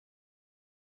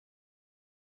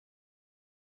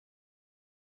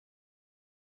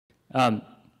Um,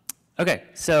 okay,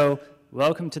 so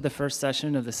welcome to the first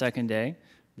session of the second day.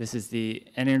 This is the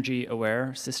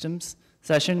energy-aware systems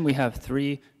session. We have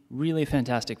three really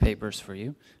fantastic papers for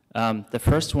you. The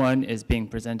first one is being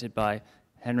presented by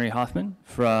Henry Hoffmann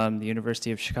from the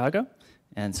University of Chicago.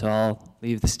 And so I'll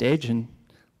leave the stage and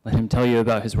let him tell you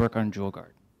about his work on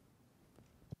JouleGuard.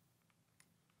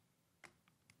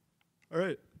 All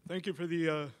right, thank you for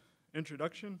the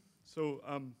introduction. So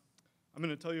I'm going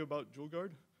to tell you about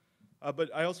JouleGuard.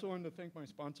 But I also wanted to thank my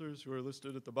sponsors who are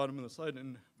listed at the bottom of the slide.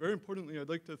 And very importantly, I'd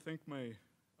like to thank my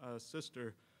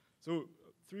sister. So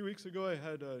 3 weeks ago, I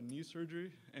had knee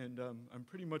surgery, and I'm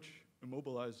pretty much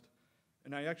immobilized.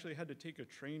 And I actually had to take a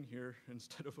train here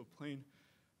instead of a plane.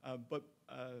 But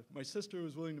my sister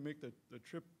was willing to make the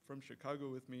trip from Chicago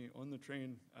with me on the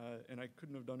train, and I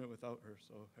couldn't have done it without her.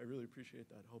 So I really appreciate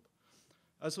that help.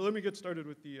 So let me get started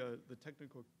with the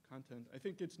technical content. I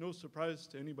think it's no surprise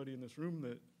to anybody in this room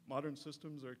that modern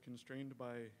systems are constrained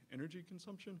by energy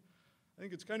consumption. I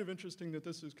think it's kind of interesting that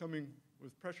this is coming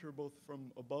with pressure both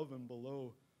from above and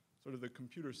below sort of the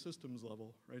computer systems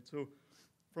level, right? So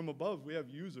from above, we have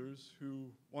users who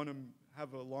want to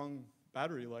have a long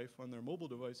battery life on their mobile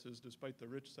devices despite the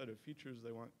rich set of features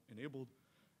they want enabled.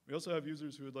 We also have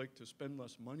users who would like to spend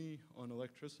less money on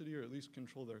electricity or at least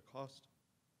control their cost.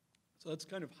 So that's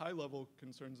kind of high-level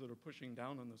concerns that are pushing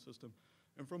down on the system.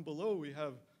 And from below, we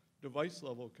have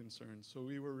device-level concerns. So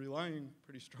we were relying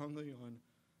pretty strongly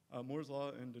on Moore's law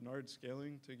and Dennard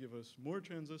scaling to give us more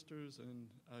transistors and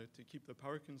to keep the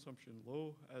power consumption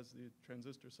low as the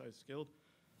transistor size scaled.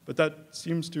 But that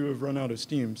seems to have run out of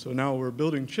steam. So now we're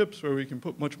building chips where we can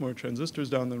put much more transistors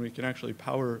down than we can actually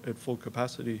power at full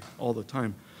capacity all the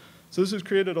time. So this has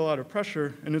created a lot of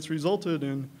pressure, and it's resulted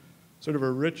in sort of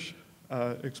a rich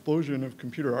explosion of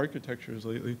computer architectures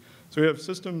lately. So we have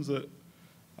systems that,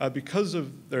 because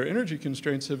of their energy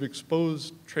constraints, have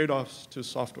exposed trade-offs to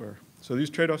software. So these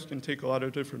trade-offs can take a lot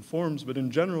of different forms, but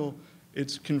in general,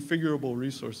 it's configurable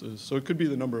resources. So it could be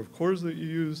the number of cores that you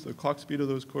use, the clock speed of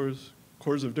those cores,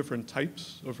 cores of different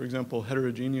types. So for example,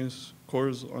 heterogeneous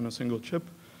cores on a single chip,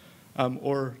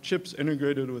 or chips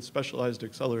integrated with specialized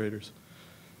accelerators.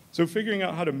 So figuring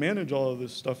out how to manage all of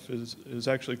this stuff is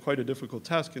actually quite a difficult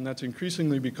task, and that's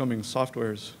increasingly becoming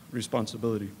software's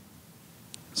responsibility.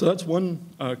 So that's one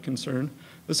concern.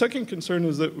 The second concern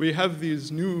is that we have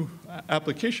these new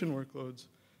application workloads,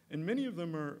 and many of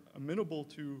them are amenable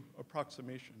to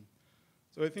approximation.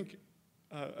 So I think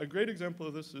a great example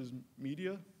of this is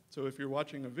media. So if you're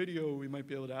watching a video, we might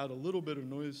be able to add a little bit of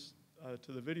noise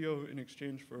to the video in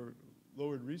exchange for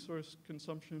lowered resource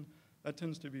consumption. That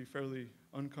tends to be fairly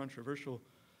uncontroversial.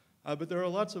 But there are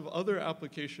lots of other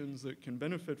applications that can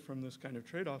benefit from this kind of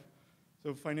trade-off.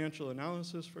 So financial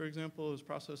analysis, for example, is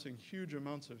processing huge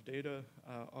amounts of data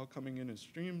all coming in as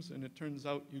streams, and it turns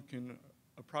out you can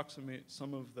approximate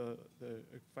some of the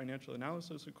financial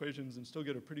analysis equations and still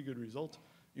get a pretty good result.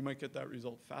 You might get that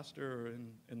result faster or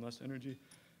in less energy.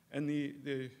 And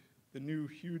the new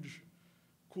huge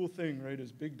cool thing, right,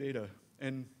 is big data.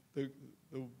 And the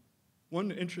one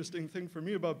interesting thing for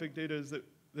me about big data is that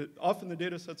often the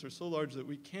data sets are so large that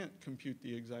we can't compute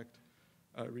the exact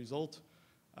result.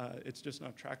 It's just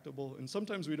not tractable. And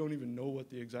sometimes we don't even know what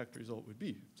the exact result would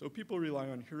be. So people rely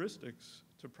on heuristics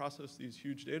to process these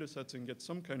huge data sets and get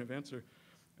some kind of answer.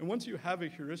 And once you have a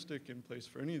heuristic in place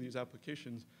for any of these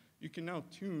applications, you can now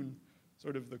tune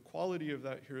sort of the quality of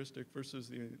that heuristic versus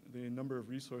the number of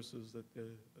resources that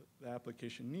the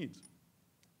application needs.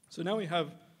 So now we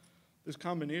have this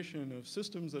combination of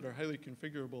systems that are highly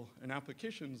configurable and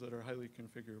applications that are highly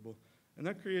configurable. And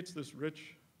that creates this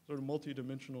rich sort of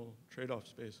multi-dimensional trade-off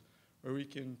space where we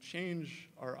can change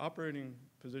our operating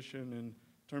position in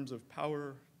terms of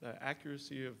power, the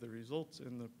accuracy of the results,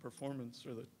 and the performance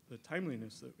or the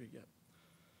timeliness that we get.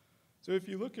 So if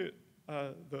you look at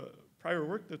the prior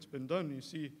work that's been done, you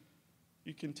see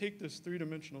you can take this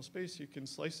three-dimensional space, you can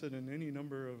slice it in any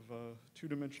number of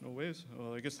two-dimensional ways.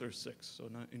 Well, I guess there's 6, so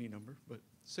not any number, but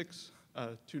 6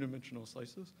 two-dimensional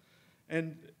slices.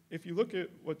 And if you look at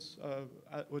what's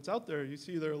out there, you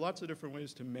see there are lots of different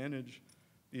ways to manage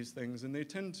these things, and they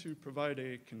tend to provide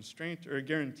a constraint or a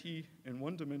guarantee in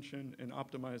one dimension and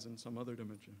optimize in some other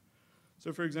dimension.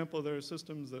 So for example, there are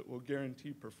systems that will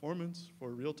guarantee performance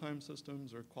for real-time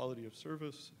systems or quality of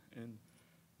service,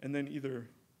 and then either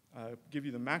give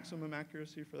you the maximum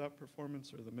accuracy for that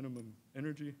performance or the minimum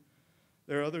energy.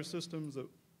 There are other systems that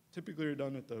typically are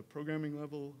done at the programming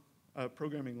level,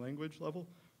 programming language level,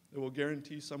 that will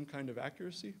guarantee some kind of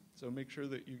accuracy. So make sure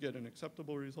that you get an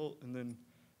acceptable result and then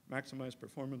maximize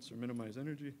performance or minimize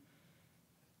energy.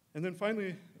 And then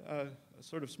finally, a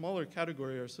sort of smaller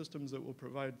category are systems that will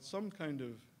provide some kind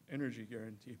of energy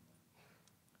guarantee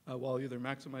while either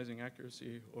maximizing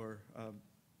accuracy or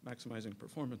maximizing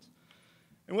performance.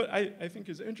 And what I think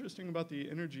is interesting about the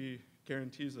energy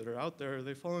guarantees that are out there,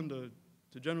 they fall into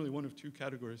generally one of two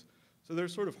categories. So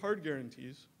there's sort of hard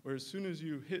guarantees, where as soon as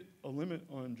you hit a limit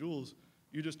on joules,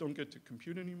 you just don't get to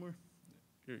compute anymore.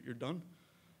 You're done.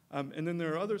 And then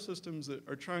there are other systems that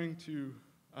are trying to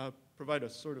provide a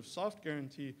sort of soft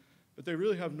guarantee, but they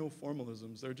really have no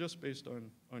formalisms. They're just based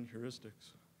on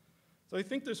heuristics. So I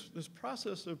think this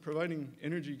process of providing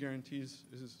energy guarantees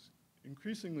is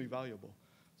increasingly valuable.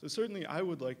 So certainly I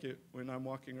would like it when I'm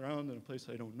walking around in a place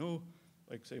I don't know,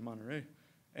 like say Monterey,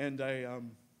 and I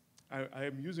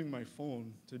am using my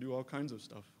phone to do all kinds of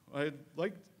stuff. I'd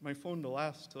like my phone to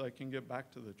last till I can get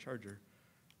back to the charger,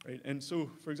 right? And so,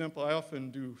 for example, I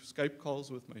often do Skype calls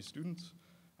with my students.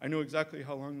 I know exactly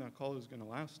how long that call is going to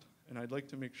last, and I'd like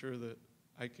to make sure that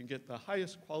I can get the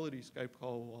highest quality Skype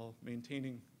call while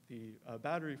maintaining the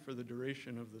battery for the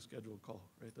duration of the scheduled call,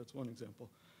 right? That's one example.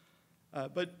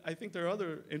 But I think there are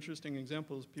other interesting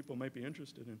examples people might be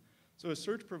interested in. So a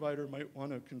search provider might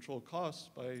want to control costs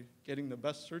by getting the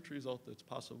best search result that's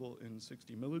possible in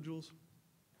 60 millijoules.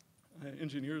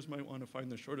 Engineers might want to find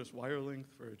the shortest wire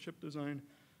length for a chip design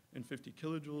in 50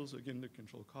 kilojoules, again, to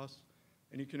control costs.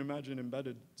 And you can imagine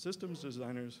embedded systems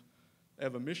designers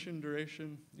have a mission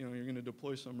duration. You know, you're going to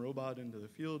deploy some robot into the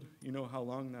field. You know how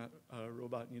long that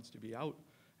robot needs to be out.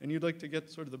 And you'd like to get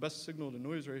sort of the best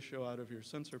signal-to-noise ratio out of your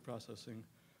sensor processing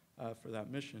for that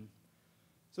mission.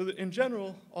 So that in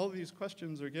general, all these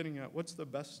questions are getting at what's the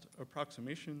best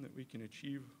approximation that we can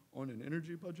achieve on an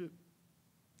energy budget.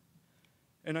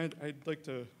 And I'd like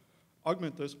to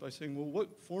augment this by saying, well,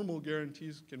 what formal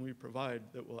guarantees can we provide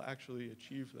that will actually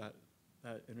achieve that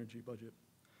energy budget?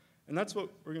 And that's what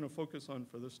we're going to focus on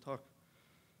for this talk.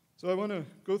 So I want to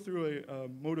go through a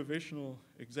motivational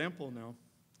example now.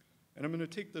 And I'm going to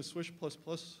take the Swish++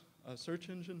 search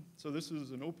engine. So this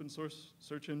is an open source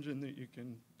search engine that you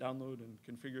can download and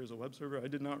configure as a web server. I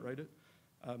did not write it,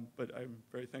 but I'm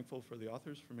very thankful for the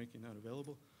authors for making that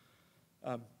available.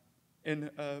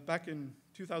 Back in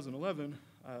 2011,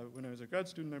 when I was a grad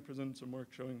student, I presented some work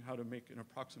showing how to make an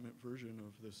approximate version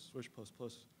of this Swish++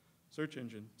 search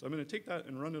engine. So I'm going to take that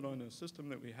and run it on a system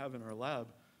that we have in our lab,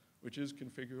 which is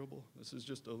configurable. This is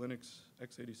just a Linux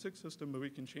x86 system, but we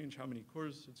can change how many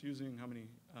cores it's using,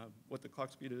 what the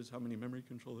clock speed is, how many memory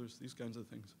controllers, these kinds of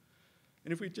things.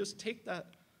 And if we just take that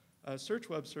search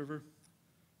web server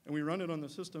and we run it on the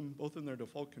system, both in their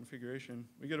default configuration,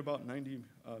 we get about 90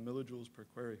 millijoules per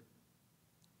query.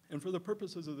 And for the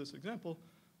purposes of this example,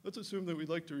 let's assume that we'd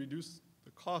like to reduce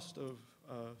the cost of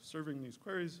serving these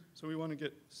queries, so we want to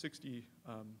get 60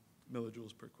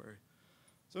 millijoules per query.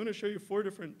 So I'm going to show you 4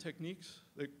 different techniques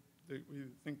that we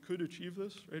think could achieve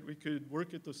this, right? We could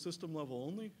work at the system level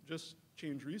only, just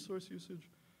change resource usage.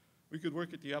 We could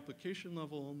work at the application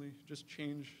level only, just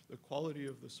change the quality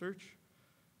of the search.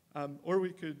 Or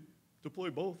we could deploy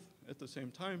both at the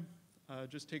same time,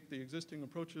 just take the existing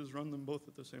approaches, run them both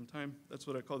at the same time. That's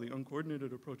what I call the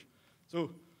uncoordinated approach.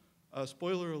 So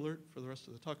spoiler alert for the rest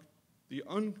of the talk, the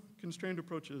unconstrained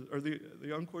approach is, or the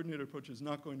uncoordinated approach is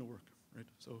not going to work, right?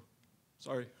 So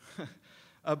sorry.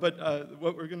 But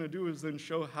what we're going to do is then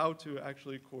show how to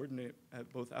actually coordinate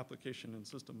at both application and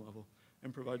system level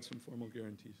and provide some formal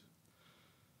guarantees.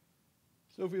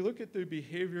 So if we look at the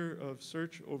behavior of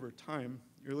search over time,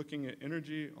 you're looking at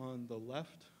energy on the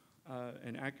left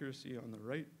and accuracy on the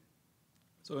right.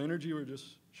 So energy, we're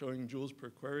just showing joules per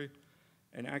query,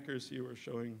 and accuracy, we're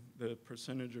showing the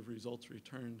percentage of results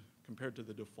returned compared to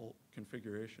the default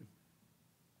configuration.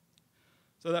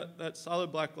 So that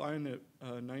solid black line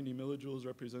at 90 millijoules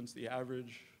represents the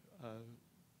average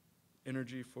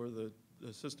energy for the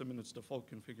system in its default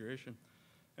configuration.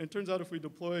 And it turns out if we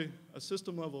deploy a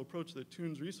system-level approach that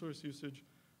tunes resource usage,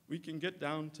 we can get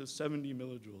down to 70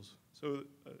 millijoules. So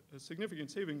a significant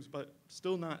savings, but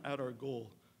still not at our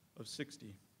goal of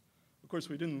 60. Of course,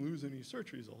 we didn't lose any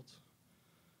search results.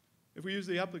 If we use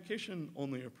the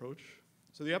application-only approach,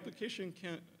 so the application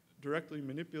can't directly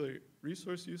manipulate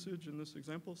resource usage in this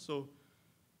example. So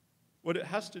what it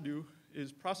has to do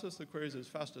is process the queries as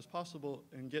fast as possible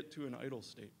and get to an idle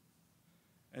state.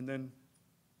 And then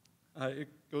it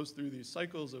goes through these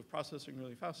cycles of processing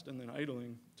really fast and then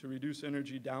idling to reduce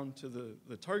energy down to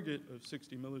the target of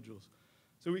 60 millijoules.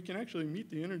 So we can actually meet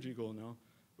the energy goal now,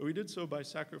 but we did so by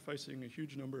sacrificing a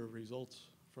huge number of results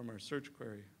from our search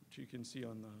query, which you can see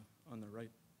on the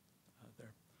right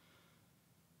there.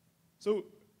 So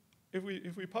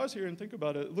if we pause here and think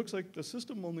about it, it looks like the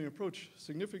system-only approach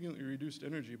significantly reduced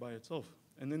energy by itself.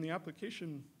 And then the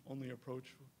application-only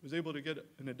approach was able to get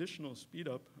an additional speed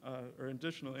up or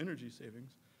additional energy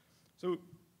savings. So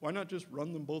why not just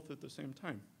run them both at the same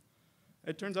time?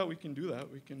 It turns out we can do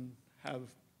that. We can have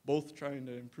both trying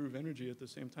to improve energy at the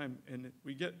same time, and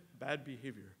we get bad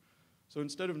behavior. So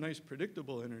instead of nice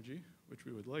predictable energy, which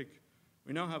we would like,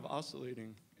 we now have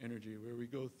oscillating energy where we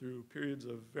go through periods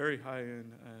of very high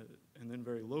and then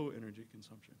very low energy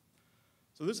consumption.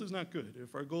 So this is not good.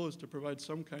 If our goal is to provide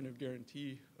some kind of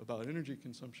guarantee about energy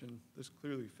consumption, this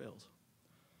clearly fails.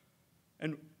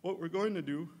 And what we're going to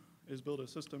do is build a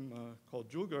system called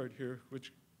JouleGuard here,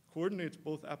 which coordinates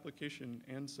both application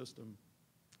and system,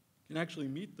 can actually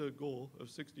meet the goal of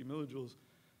 60 millijoules,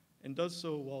 and does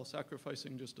so while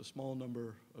sacrificing just a small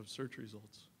number of search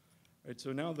results. Right,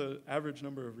 so now the average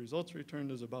number of results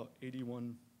returned is about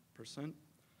 81%.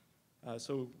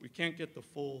 So we can't get the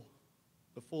full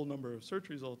number of search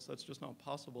results. That's just not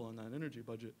possible on that energy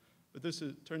budget. But this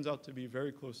turns out to be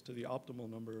very close to the optimal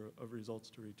number of results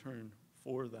to return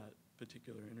for that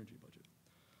particular energy budget.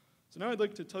 So now I'd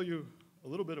like to tell you a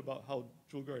little bit about how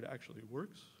JouleGuard actually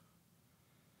works.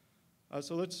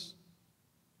 So let's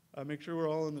make sure we're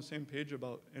all on the same page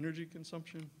about energy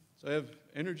consumption. So I have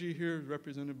energy here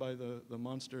represented by the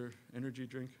Monster energy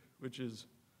drink, which is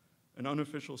an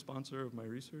unofficial sponsor of my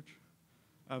research.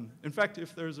 In fact,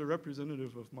 if there's a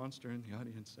representative of Monster in the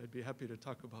audience, I'd be happy to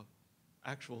talk about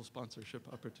actual sponsorship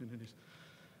opportunities.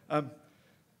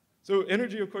 So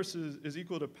energy, of course, is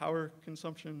equal to power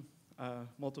consumption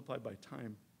multiplied by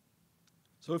time.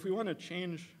 So if we want to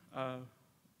change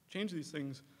these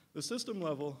things, the system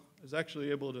level is actually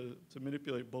able to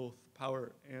manipulate both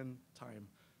power and time.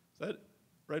 So that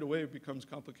right away becomes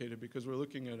complicated because we're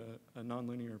looking at a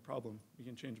nonlinear problem. We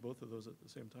can change both of those at the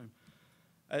same time.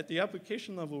 At the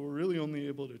application level, we're really only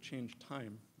able to change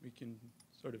time. We can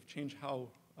sort of change how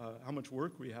much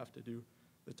work we have to do,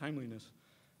 the timeliness.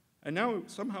 And now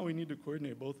somehow we need to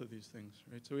coordinate both of these things,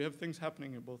 right? So we have things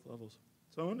happening at both levels.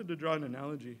 So I wanted to draw an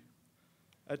analogy.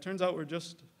 It turns out we're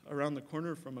just around the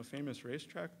corner from a famous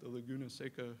racetrack, the Laguna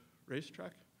Seca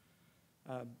racetrack.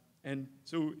 And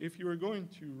so if you were going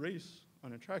to race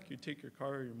on a track, you'd take your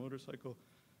car or your motorcycle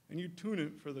and you'd tune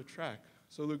it for the track.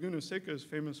 So Laguna Seca is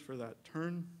famous for that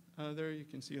turn there you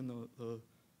can see in the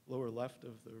lower left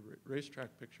of the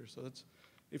racetrack picture. So that's,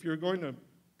 if you're going to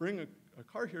bring a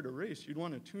car here to race, you'd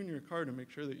want to tune your car to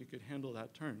make sure that you could handle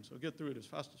that turn. So get through it as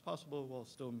fast as possible while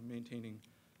still maintaining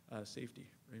safety,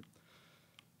 right?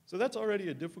 So that's already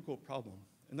a difficult problem.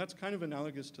 And that's kind of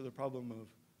analogous to the problem of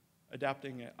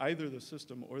adapting at either the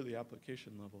system or the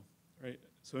application level, right?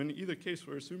 So in either case,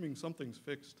 we're assuming something's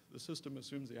fixed. The system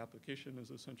assumes the application is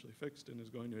essentially fixed and is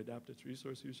going to adapt its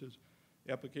resource usage.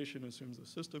 The application assumes the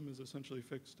system is essentially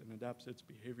fixed and adapts its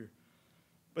behavior.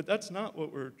 But that's not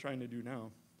what we're trying to do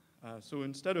now. So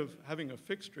instead of having a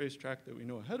fixed racetrack that we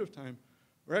know ahead of time,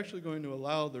 we're actually going to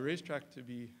allow the racetrack to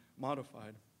be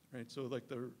modified, right? So like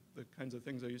the kinds of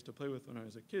things I used to play with when I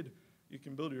was a kid, you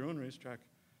can build your own racetrack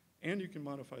and you can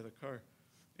modify the car.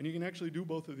 And you can actually do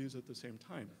both of these at the same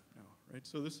time now, right?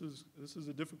 So this is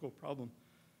a difficult problem.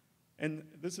 And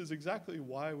this is exactly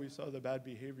why we saw the bad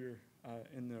behavior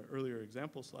in the earlier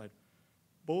example slide.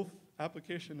 Both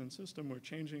application and system were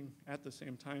changing at the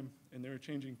same time, and they were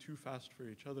changing too fast for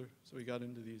each other, so we got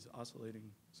into these oscillating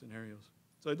scenarios.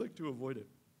 So I'd like to avoid it.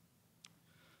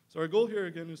 So our goal here,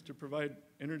 again, is to provide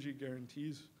energy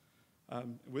guarantees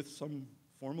with some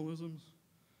formalisms.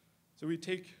 So we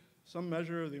take some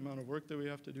measure of the amount of work that we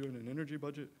have to do in an energy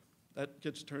budget. That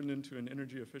gets turned into an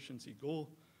energy efficiency goal,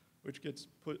 which gets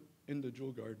put into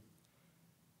JouleGuard.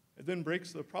 It then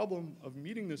breaks the problem of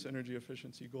meeting this energy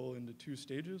efficiency goal into two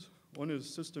stages. One is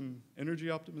system energy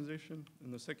optimization,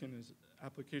 and the second is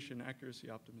application accuracy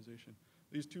optimization.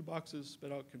 These two boxes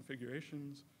spit out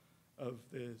configurations of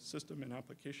the system and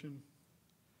application,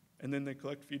 and then they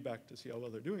collect feedback to see how well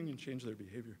they're doing and change their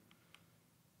behavior.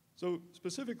 So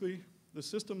specifically, the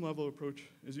system level approach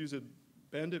is using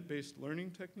bandit-based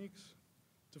learning techniques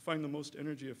to find the most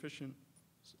energy efficient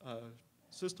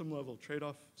system level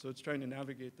trade-off. So it's trying to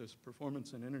navigate this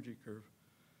performance and energy curve.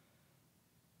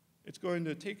 It's going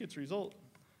to take its result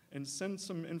and send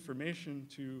some information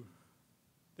to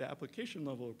the application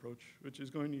level approach, which is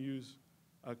going to use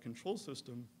a control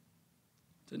system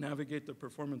to navigate the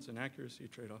performance and accuracy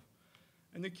trade-off.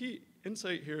 And the key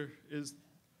insight here is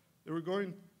that we're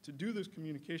going to do this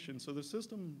communication. So the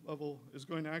system level is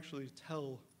going to actually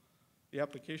tell the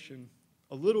application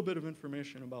a little bit of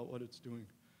information about what it's doing.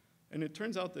 And it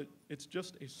turns out that it's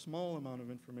just a small amount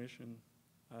of information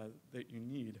that you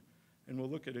need. And we'll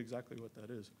look at exactly what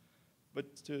that is.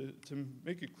 But to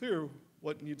make it clear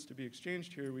what needs to be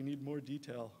exchanged here, we need more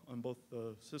detail on both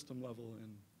the system level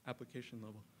and application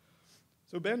level.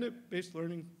 So bandit-based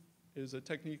learning is a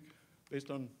technique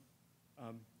based on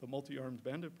the multi-armed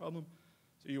bandit problem.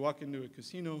 So you walk into a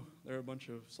casino, there are a bunch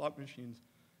of slot machines.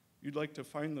 You'd like to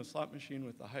find the slot machine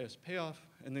with the highest payoff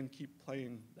and then keep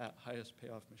playing that highest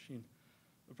payoff machine.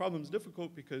 The problem's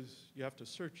difficult because you have to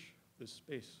search this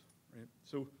space, right?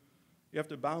 So you have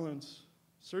to balance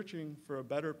searching for a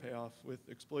better payoff with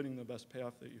exploiting the best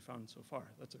payoff that you found so far.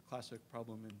 That's a classic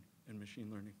problem in machine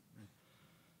learning, right?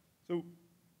 So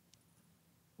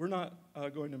we're not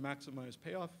going to maximize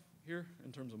payoff here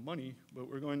in terms of money, but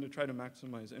we're going to try to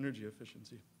maximize energy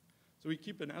efficiency. So we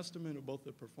keep an estimate of both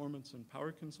the performance and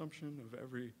power consumption of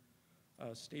every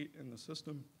state in the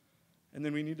system, and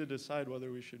then we need to decide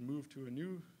whether we should move to a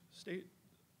new state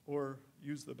or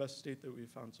use the best state that we've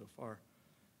found so far.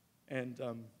 And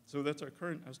so that's our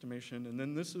current estimation, and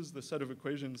then this is the set of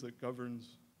equations that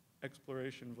governs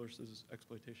exploration versus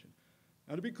exploitation.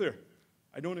 Now to be clear,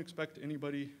 I don't expect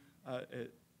anybody at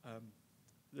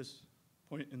this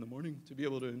point in the morning to be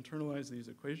able to internalize these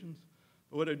equations,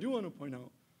 but what I do want to point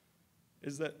out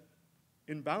is that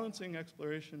in balancing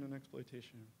exploration and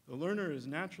exploitation, the learner is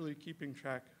naturally keeping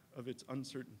track of its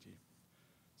uncertainty.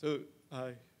 So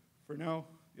for now,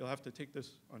 you'll have to take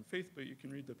this on faith, but you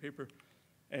can read the paper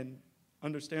and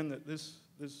understand that this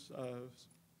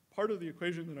part of the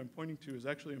equation that I'm pointing to is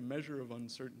actually a measure of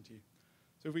uncertainty.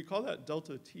 So if we call that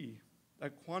delta t,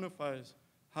 that quantifies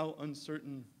how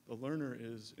uncertain the learner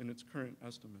is in its current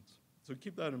estimates. So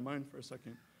keep that in mind for a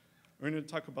second. We're going to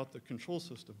talk about the control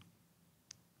system.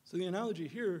 So the analogy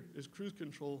here is cruise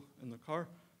control in the car.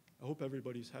 I hope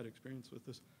everybody's had experience with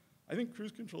this. I think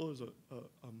cruise control is a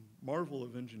marvel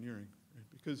of engineering, right?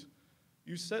 Because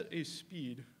you set a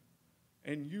speed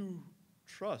and you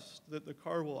trust that the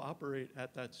car will operate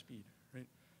at that speed, right?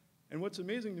 And what's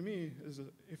amazing to me is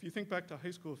that if you think back to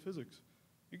high school physics,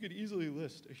 you could easily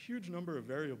list a huge number of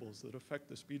variables that affect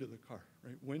the speed of the car,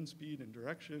 right? Wind speed and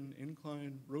direction,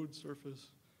 incline, road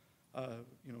surface,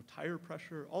 tire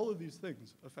pressure, all of these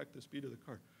things affect the speed of the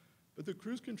car. But the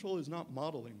cruise control is not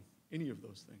modeling any of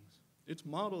those things. Its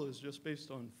model is just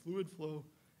based on fluid flow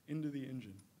into the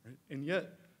engine, right? And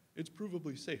yet, it's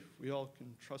provably safe. We all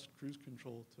can trust cruise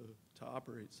control to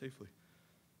operate safely.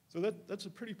 So that's a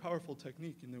pretty powerful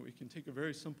technique in that we can take a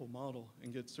very simple model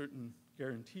and get certain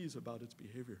guarantees about its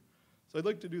behavior. So I'd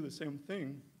like to do the same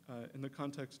thing in the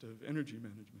context of energy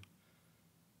management.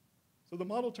 So the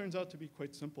model turns out to be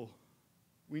quite simple.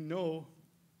 We know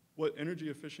what energy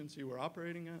efficiency we're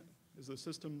operating at. Is the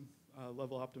system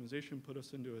level optimization put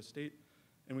us into a state,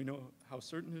 and we know how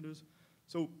certain it is.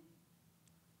 So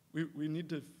we need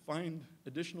to find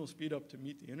additional speed up to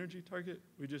meet the energy target.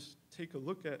 We just take a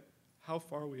look at how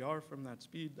far we are from that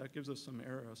speed. That gives us some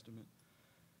error estimate.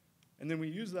 And then we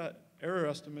use that error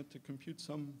estimate to compute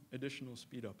some additional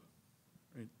speed up,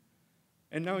 right?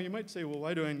 And now you might say, well,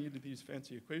 why do I need these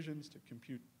fancy equations to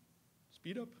compute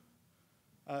speed up?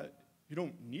 You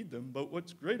don't need them, but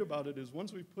what's great about it is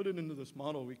once we put it into this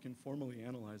model, we can formally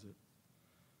analyze it.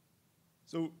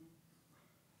 So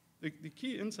the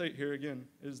key insight here, again,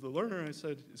 is the learner, I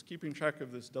said, is keeping track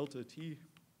of this delta t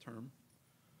term.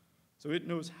 So it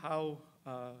knows how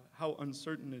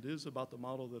uncertain it is about the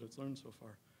model that it's learned so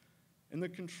far. And the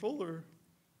controller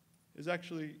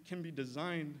can be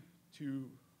designed to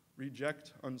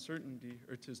reject uncertainty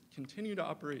or to continue to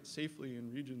operate safely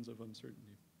in regions of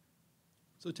uncertainty.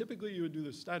 So typically you would do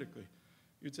this statically.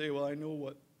 You'd say, well, I know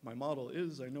what my model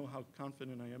is, I know how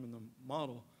confident I am in the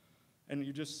model, and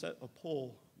you just set a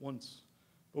poll once.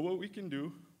 But what we can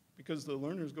do, because the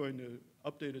learner is going to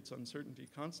update its uncertainty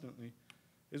constantly,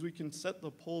 is we can set the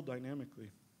poll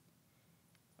dynamically.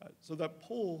 So that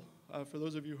poll, for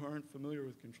those of you who aren't familiar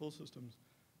with control systems,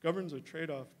 governs a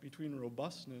trade-off between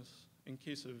robustness in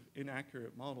case of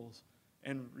inaccurate models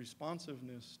and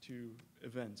responsiveness to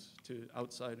events, to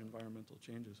outside environmental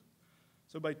changes.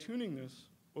 So by tuning this,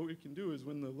 what we can do is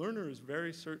when the learner is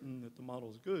very certain that the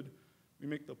model is good, we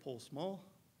make the poll small.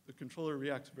 The controller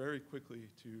reacts very quickly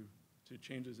to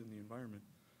changes in the environment.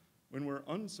 When we're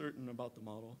uncertain about the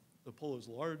model, the poll is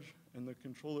large, and the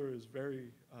controller is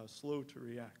very slow to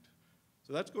react.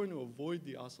 So that's going to avoid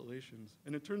the oscillations.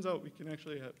 And it turns out we can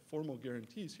actually have formal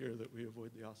guarantees here that we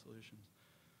avoid the oscillations.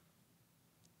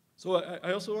 So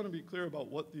I also want to be clear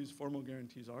about what these formal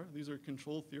guarantees are. These are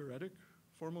control theoretic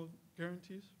formal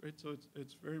guarantees, right? So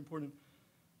it's very important.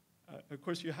 Of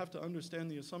course, you have to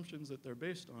understand the assumptions that they're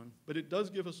based on, but it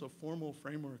does give us a formal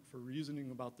framework for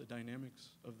reasoning about the dynamics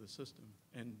of the system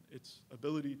and its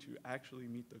ability to actually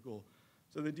meet the goal.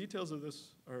 So the details of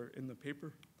this are in the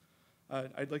paper.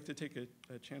 I'd like to take a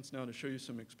chance now to show you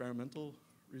some experimental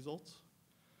results.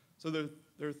 So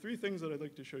there are three things that I'd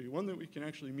like to show you. One, that we can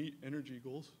actually meet energy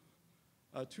goals.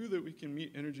 Two, that we can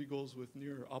meet energy goals with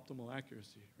near optimal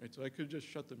accuracy, right? So I could just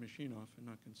shut the machine off and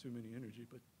not consume any energy,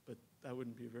 but that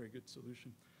wouldn't be a very good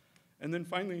solution. And then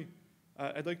finally,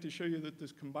 I'd like to show you that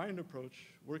this combined approach,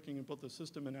 working at both the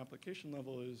system and application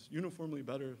level, is uniformly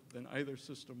better than either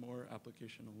system or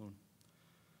application alone.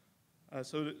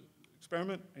 So to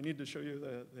experiment, I need to show you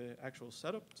the actual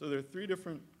setup. So there are three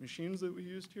different machines that we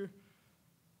used here.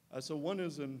 So one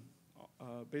is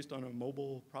based on a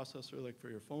mobile processor, like for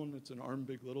your phone. It's an ARM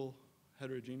Big Little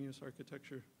heterogeneous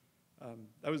architecture.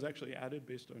 That was actually added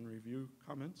based on review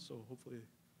comments, so hopefully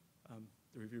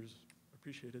the reviewers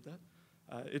appreciated that.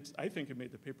 I think it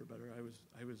made the paper better. I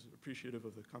was appreciative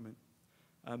of the comment.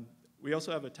 We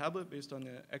also have a tablet based on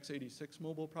the x86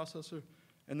 mobile processor,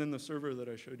 and then the server that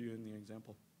I showed you in the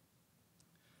example.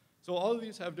 So all of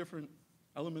these have different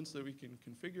elements that we can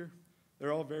configure.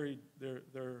 They're all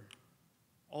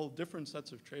different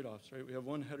sets of trade-offs, right? We have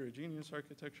one heterogeneous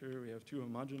architecture, we have two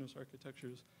homogeneous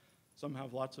architectures. Some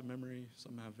have lots of memory,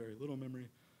 some have very little memory.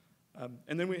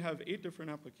 And then we have 8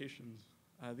 different applications.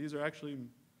 These are actually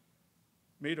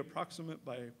made approximate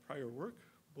by prior work,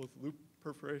 both loop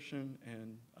perforation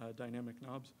and dynamic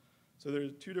knobs. So there are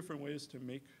 2 different ways to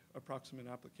make approximate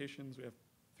applications. We have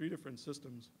 3 different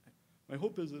systems. My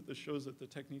hope is that this shows that the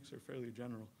techniques are fairly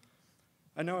general.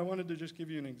 And now I wanted to just give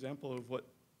you an example of what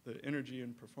the energy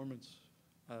and performance,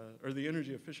 or the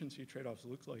energy efficiency trade-offs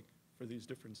look like for these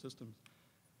different systems.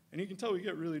 And you can tell we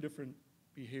get really different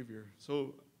behavior.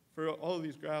 So for all of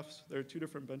these graphs, there are 2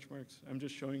 different benchmarks. I'm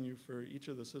just showing you for each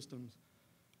of the systems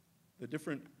the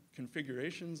different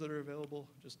configurations that are available,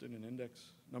 just in an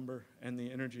index number, and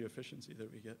the energy efficiency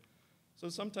that we get. So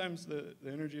sometimes the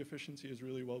energy efficiency is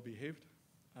really well behaved.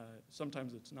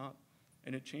 Sometimes it's not.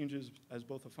 And it changes as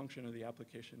both a function of the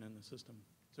application and the system.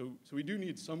 So we do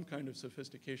need some kind of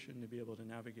sophistication to be able to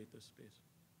navigate this space.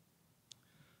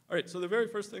 All right, so the very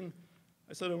first thing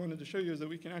I said I wanted to show you is that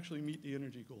we can actually meet the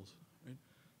energy goals, right?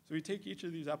 So we take each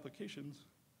of these applications,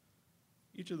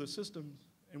 each of the systems,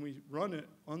 and we run it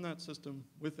on that system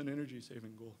with an energy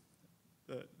saving goal.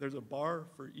 There's a bar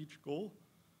for each goal,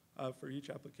 for each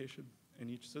application and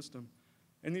each system.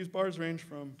 And these bars range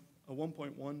from a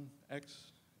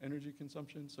 1.1x energy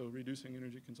consumption, so reducing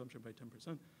energy consumption by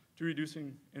 10%, to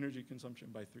reducing energy consumption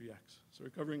by 3x. So we're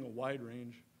covering a wide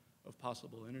range of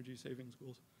possible energy savings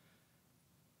goals.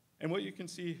 And what you can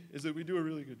see is that we do a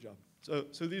really good job.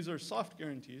 So these are soft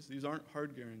guarantees. These aren't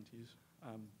hard guarantees,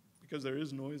 because there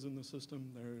is noise in the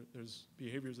system. There's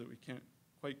behaviors that we can't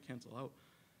quite cancel out.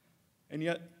 And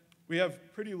yet, we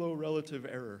have pretty low relative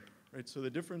error, right? So the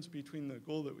difference between the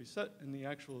goal that we set and the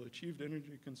actual achieved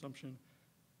energy consumption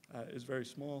is very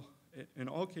small. In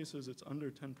all cases, it's under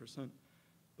 10%.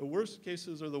 The worst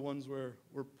cases are the ones where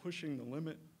we're pushing the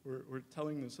limit. We're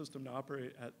telling the system to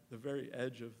operate at the very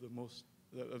edge of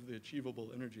the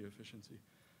achievable energy efficiency.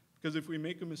 Because if we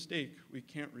make a mistake, we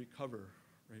can't recover,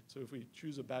 right? So if we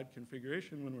choose a bad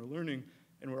configuration when we're learning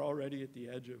and we're already at the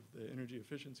edge of the energy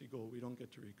efficiency goal, we don't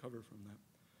get to recover from that.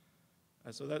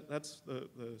 So that's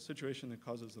the situation that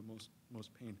causes the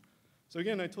most pain. So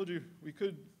again, I told you we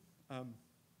could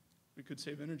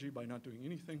save energy by not doing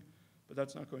anything, but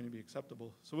that's not going to be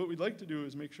acceptable. So what we'd like to do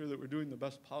is make sure that we're doing the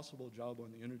best possible job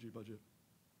on the energy budget.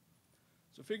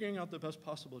 So figuring out the best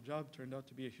possible job turned out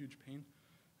to be a huge pain.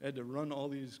 I had to run all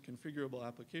these configurable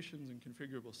applications and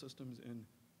configurable systems in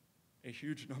a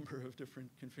huge number of different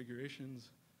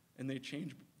configurations, and they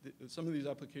change. Some of these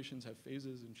applications have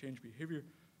phases and change behavior.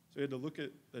 So we had to look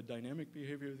at the dynamic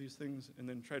behavior of these things and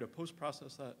then try to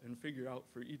post-process that and figure out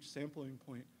for each sampling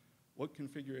point what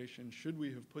configuration should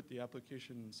we have put the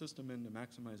application and system in to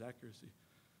maximize accuracy.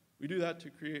 We do that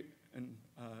to create an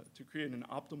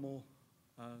optimal,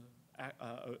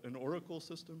 an Oracle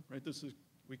system, right?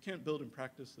 We can't build in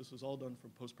practice. This is all done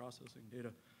from post-processing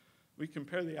data. We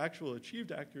compare the actual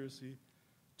achieved accuracy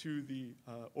to the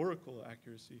Oracle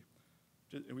accuracy.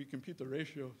 And we compute the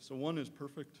ratio. So 1 is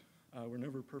perfect. We're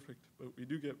never perfect, but we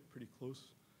do get pretty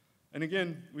close. And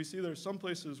again, we see there's some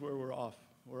places where we're off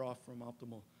from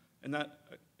optimal. And that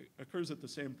occurs at the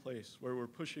same place, where we're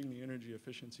pushing the energy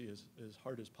efficiency as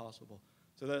hard as possible.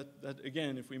 So that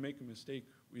again, if we make a mistake,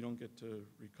 we don't get to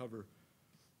recover.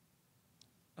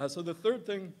 So the third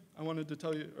thing I wanted to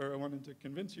tell you, or I wanted to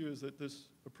convince you, is that this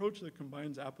approach that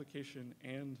combines application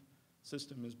and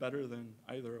system is better than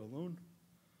either alone.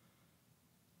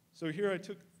 So here I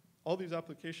took all these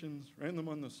applications, ran them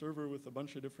on the server with a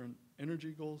bunch of different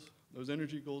energy goals. Those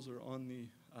energy goals are on the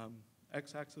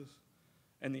x-axis,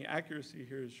 and the accuracy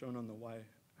here is shown on the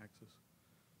axis.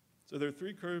 So there are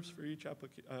 3 curves for each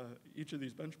of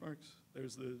these benchmarks.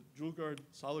 There's the JouleGuard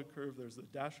solid curve, there's the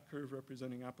dashed curve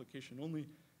representing application only,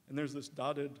 and there's this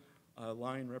dotted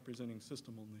line representing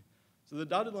system only. So the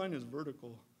dotted line is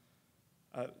vertical.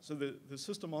 So the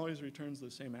system always returns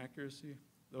the same accuracy.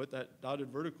 What that dotted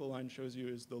vertical line shows you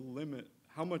is the limit,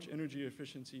 how much energy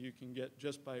efficiency you can get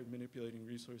just by manipulating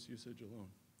resource usage alone,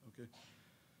 okay?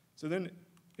 So then,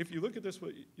 if you look at this,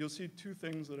 you'll see 2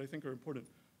 things that I think are important.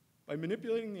 By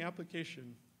manipulating the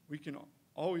application, we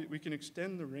can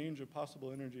extend the range of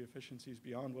possible energy efficiencies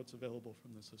beyond what's available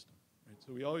from the system, right?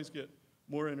 So we always get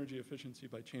more energy efficiency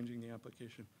by changing the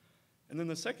application. And then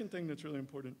the second thing that's really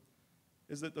important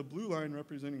is that the blue line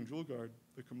representing JouleGuard,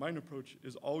 the combined approach,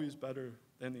 is always better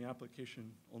than the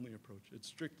application-only approach. It's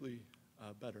strictly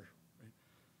better, right?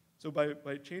 So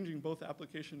by changing both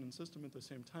application and system at the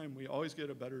same time, we always get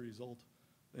a better result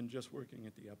than just working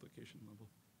at the application level.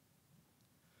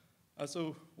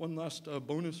 So one last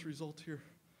bonus result here.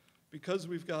 Because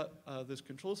we've got this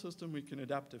control system, we can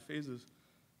adapt to phases.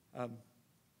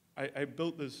 I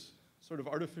built this sort of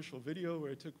artificial video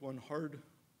where I took one hard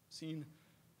scene,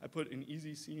 I put an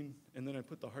easy scene, and then I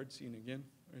put the hard scene again,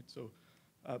 right? So,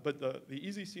 but the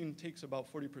easy scene takes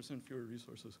about 40% fewer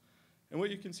resources. And what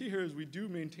you can see here is we do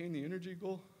maintain the energy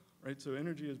goal, right? So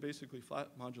energy is basically flat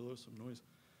modulo some noise.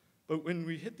 But when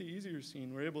we hit the easier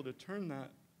scene, we're able to turn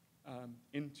that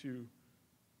into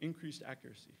increased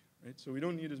accuracy, right? So we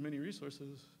don't need as many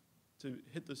resources to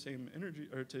hit the same energy,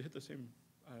 or to hit the same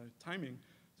timing,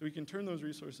 so we can turn those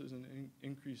resources into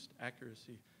increased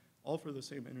accuracy, all for the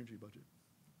same energy budget.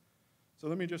 So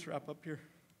let me just wrap up here.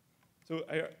 So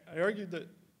I argued that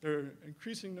there are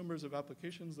increasing numbers of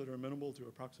applications that are amenable to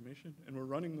approximation, and we're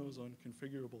running those on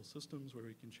configurable systems where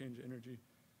we can change energy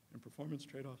and performance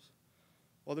trade-offs.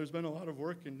 While there's been a lot of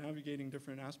work in navigating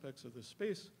different aspects of this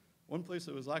space, one place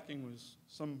that was lacking was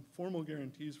some formal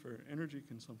guarantees for energy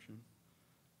consumption.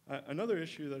 Another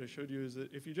issue that I showed you is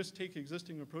that if you just take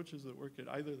existing approaches that work at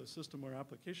either the system or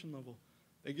application level,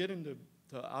 they get into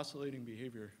oscillating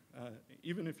behavior,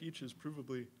 even if each is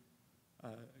provably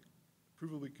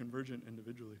convergent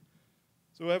individually.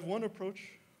 So I have one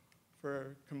approach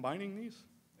for combining these.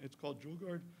 It's called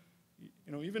JouleGuard.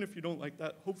 You know, even if you don't like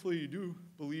that, hopefully you do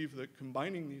believe that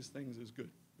combining these things is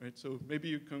good, right? So maybe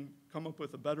you can come up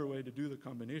with a better way to do the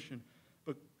combination,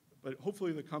 but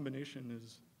hopefully the combination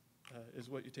is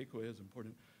what you take away as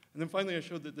important. And then finally, I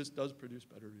showed that this does produce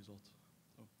better results.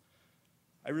 So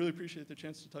I really appreciate the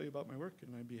chance to tell you about my work,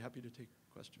 and I'd be happy to take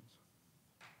questions.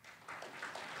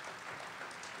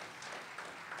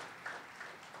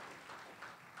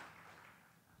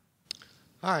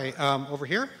 Hi, over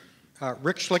here.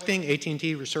 Rick Schlichting,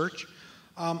 AT&T Research.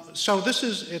 So this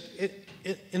is,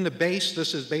 in the base,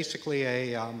 this is basically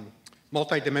a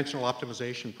multi-dimensional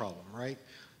optimization problem, right?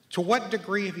 To what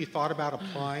degree have you thought about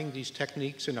applying these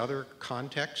techniques in other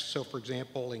contexts? So for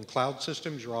example, in cloud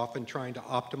systems, you're often trying to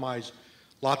optimize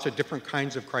lots of different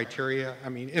kinds of criteria. I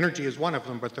mean, energy is one of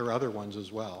them, but there are other ones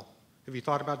as well. Have you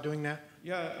thought about doing that?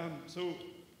 Yeah, so,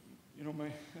 you know,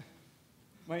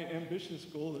 my ambitious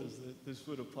goal is that this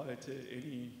would apply to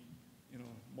any, you know,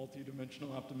 multi-dimensional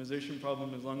optimization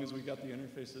problem as long as we got the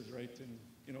interfaces right. And,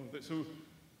 you know, so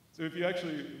if you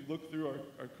actually look through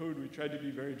our code, we tried to be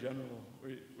very general,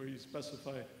 where you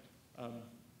specify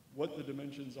what the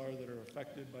dimensions are that are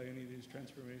affected by any of these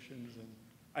transformations. And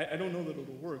I don't know that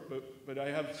it'll work, but I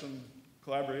have some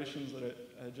collaborations that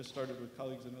I just started with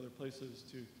colleagues in other places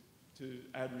to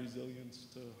add resilience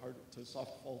to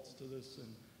soft faults to this,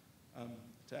 and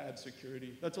to add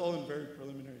security. That's all in very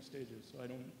preliminary stages, so I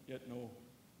don't yet know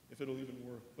if it'll even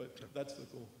work, but that's the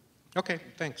goal. Okay,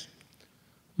 thanks.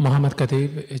 Mohammed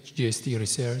Khatib, HGST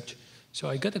Research. So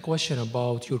I got a question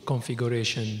about your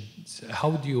configurations.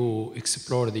 How do you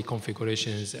explore the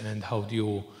configurations, and how do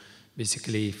you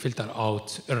basically filter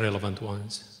out irrelevant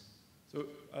ones? So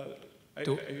I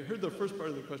heard the first part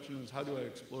of the question was how do I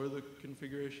explore the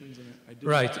configurations, and I did.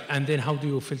 Right, and then how do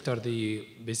you filter the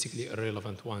basically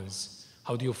irrelevant ones?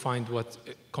 How do you find what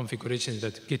configurations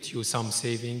that get you some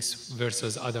savings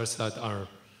versus others that are?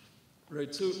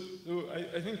 Right, so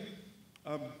I think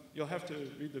you'll have to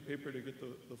read the paper to get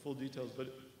the full details,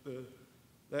 but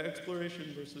the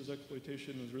exploration versus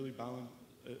exploitation is really balanced,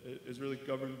 is really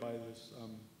governed by this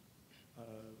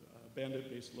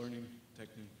bandit-based learning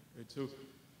technique, right? So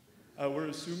we're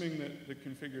assuming that the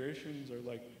configurations are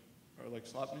like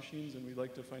slot machines, and we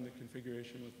like to find the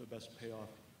configuration with the best payoff.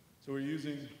 So we're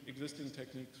using existing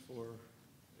techniques for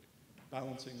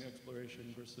balancing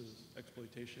exploration versus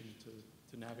exploitation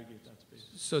to navigate that space.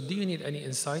 So do you need any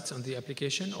insights on the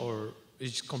application, or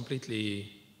is it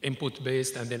completely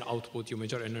input-based, and then output, you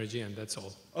measure energy, and that's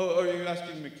all. Oh, are you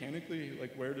asking mechanically,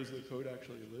 like where does the code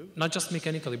actually live? Not just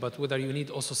mechanically, but whether you need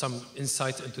also some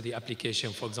insight into the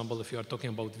application. For example, if you are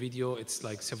talking about video, it's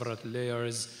like several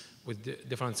layers with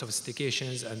different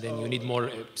sophistications, and then you need more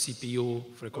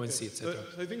CPU, frequency, etc.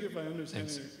 So I think if I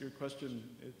understand your question,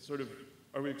 it's sort of,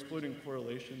 are we exploiting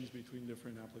correlations between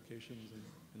different applications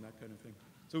and that kind of thing?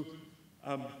 So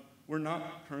we're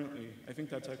not currently. I think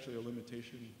that's actually a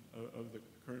limitation of the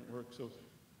current work. So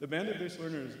the bandit-based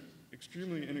learner is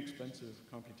extremely inexpensive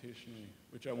computationally,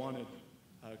 which I wanted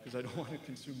because I don't want to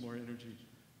consume more energy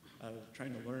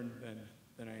trying to learn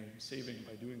than I am saving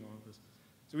by doing all of this.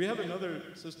 So we have another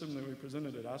system that we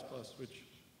presented at ASPLAS, which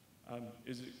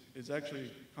is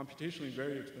actually computationally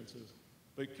very expensive,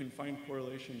 but can find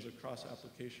correlations across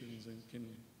applications and can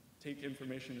take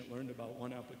information it learned about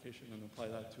one application and apply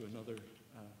that to another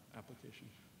application.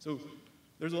 So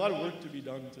there's a lot of work to be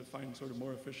done to find sort of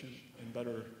more efficient and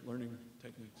better learning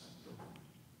techniques.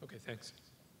 Okay, thanks.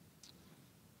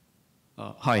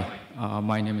 Hi,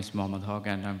 my name is Mohammed Haq,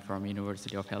 and I'm from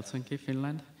University of Helsinki,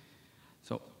 Finland.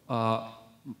 So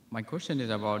my question is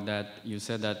about that. You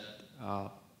said that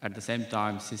at the same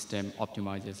time, system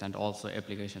optimizes and also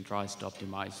application tries to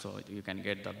optimize so you can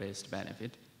get the best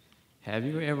benefit. Have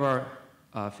you ever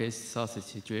faced such a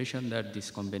situation that this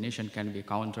combination can be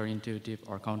counterintuitive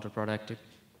or counterproductive?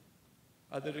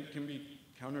 That it can be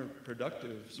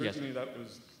counterproductive. Certainly yes. That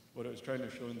was what I was trying to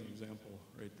show in the example,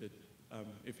 right? That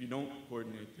if you don't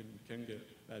coordinate, then you can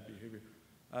get bad behavior.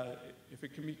 If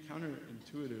it can be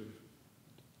counterintuitive,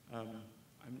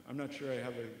 I'm not sure I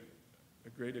have a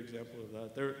great example of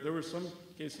that. There were some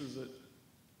cases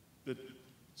that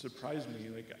surprised me.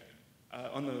 Like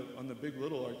on the big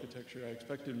little architecture, I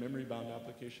expected memory-bound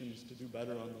applications to do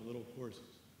better on the little cores,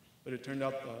 but it turned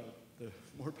out the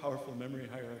more powerful memory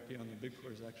hierarchy on the big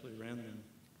cores actually ran them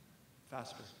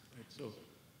faster. Right? So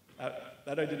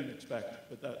that I didn't expect,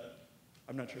 but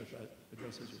I'm not sure if that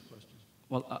addresses your question.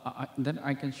 Well, then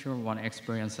I can share one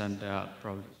experience and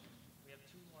probably. We have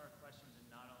two more questions and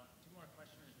not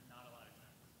a lot of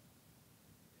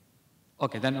time.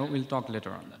 Okay, then we'll talk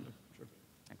later on then. Sure.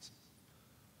 Thanks.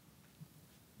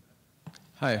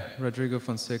 Hi, Rodrigo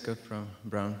Fonseca from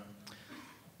Brown.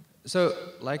 So,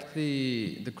 like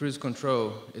the cruise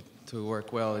control, to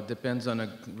work well, it depends on a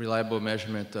reliable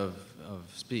measurement of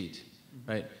speed,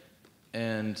 right?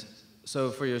 And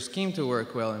so for your scheme to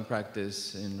work well in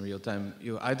practice in real time,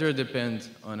 you either depend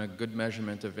on a good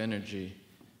measurement of energy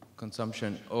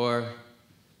consumption or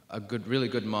a really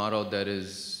good model that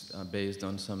is based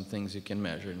on some things you can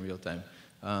measure in real time.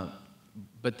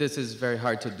 But this is very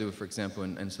hard to do, for example,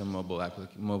 in some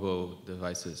mobile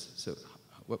devices. So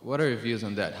what are your views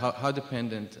on that? How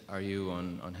dependent are you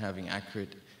on having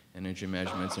accurate energy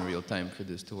measurements in real time for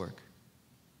this to work?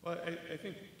 Well, I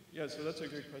think, yeah, so that's a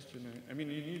great question. I mean,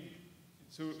 you need,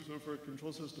 so for a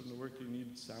control system to work, you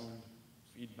need sound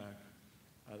feedback,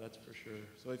 that's for sure.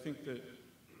 So I think that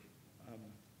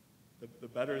the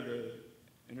better the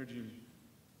energy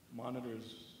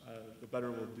monitors, the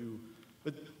better we'll do.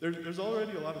 But there's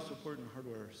already a lot of support in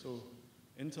hardware. So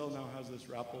Intel now has this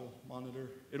RAPL monitor.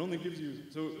 It only gives you,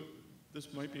 so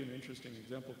this might be an interesting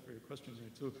example for your question,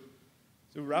 right?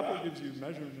 So RAPL gives you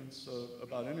measurements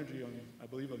about energy on, I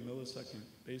believe, a millisecond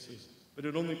basis, but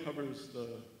it only covers the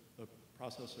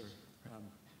processor.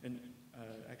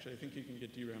 Actually, I think you can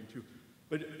get DRAM too.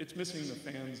 But it's missing the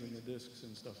fans and the disks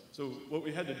and stuff. So what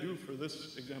we had to do for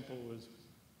this example was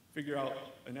figure out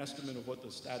an estimate of what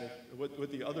the static,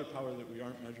 what the other power that we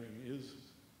aren't measuring is,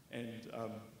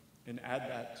 and add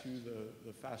that to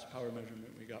the fast power measurement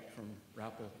we got from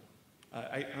RAPL.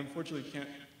 I unfortunately can't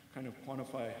kind of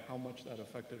quantify how much that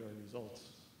affected our results,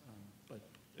 but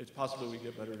it's possible we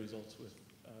get better results with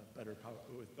better power,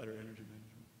 with better energy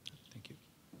management. Thank you.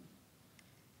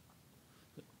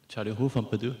 Charlie Hu from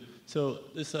Purdue. So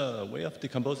this way of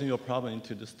decomposing your problem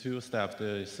into these two steps,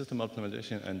 the system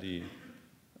optimization and the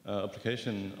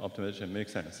application optimization,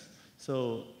 makes sense.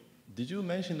 So did you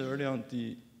mention earlier on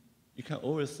you can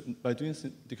always, by doing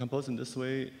decomposing this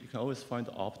way, you can always find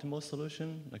the optimal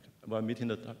solution, like while meeting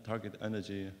the target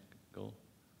energy goal?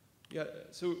 Yeah,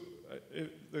 so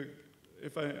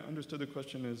if I understood the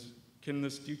question is, can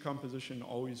this decomposition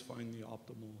always find the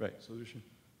optimal solution?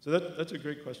 So that's a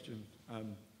great question.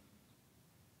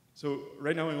 So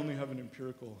right now I only have an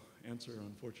empirical answer,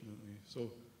 unfortunately.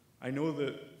 So I know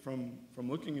that from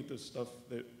looking at this stuff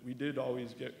that we did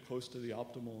always get close to the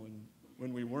optimal, and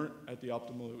when we weren't at the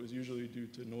optimal, it was usually due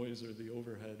to noise or the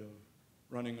overhead of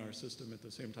running our system at the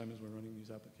same time as we're running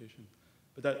these applications.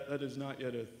 But that is not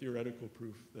yet a theoretical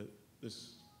proof that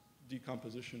this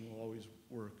decomposition will always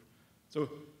work. So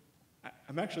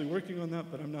I'm actually working on that,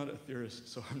 but I'm not a theorist,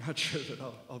 so I'm not sure that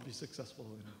I'll be successful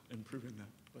in proving that,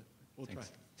 but we'll try.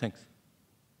 Thanks.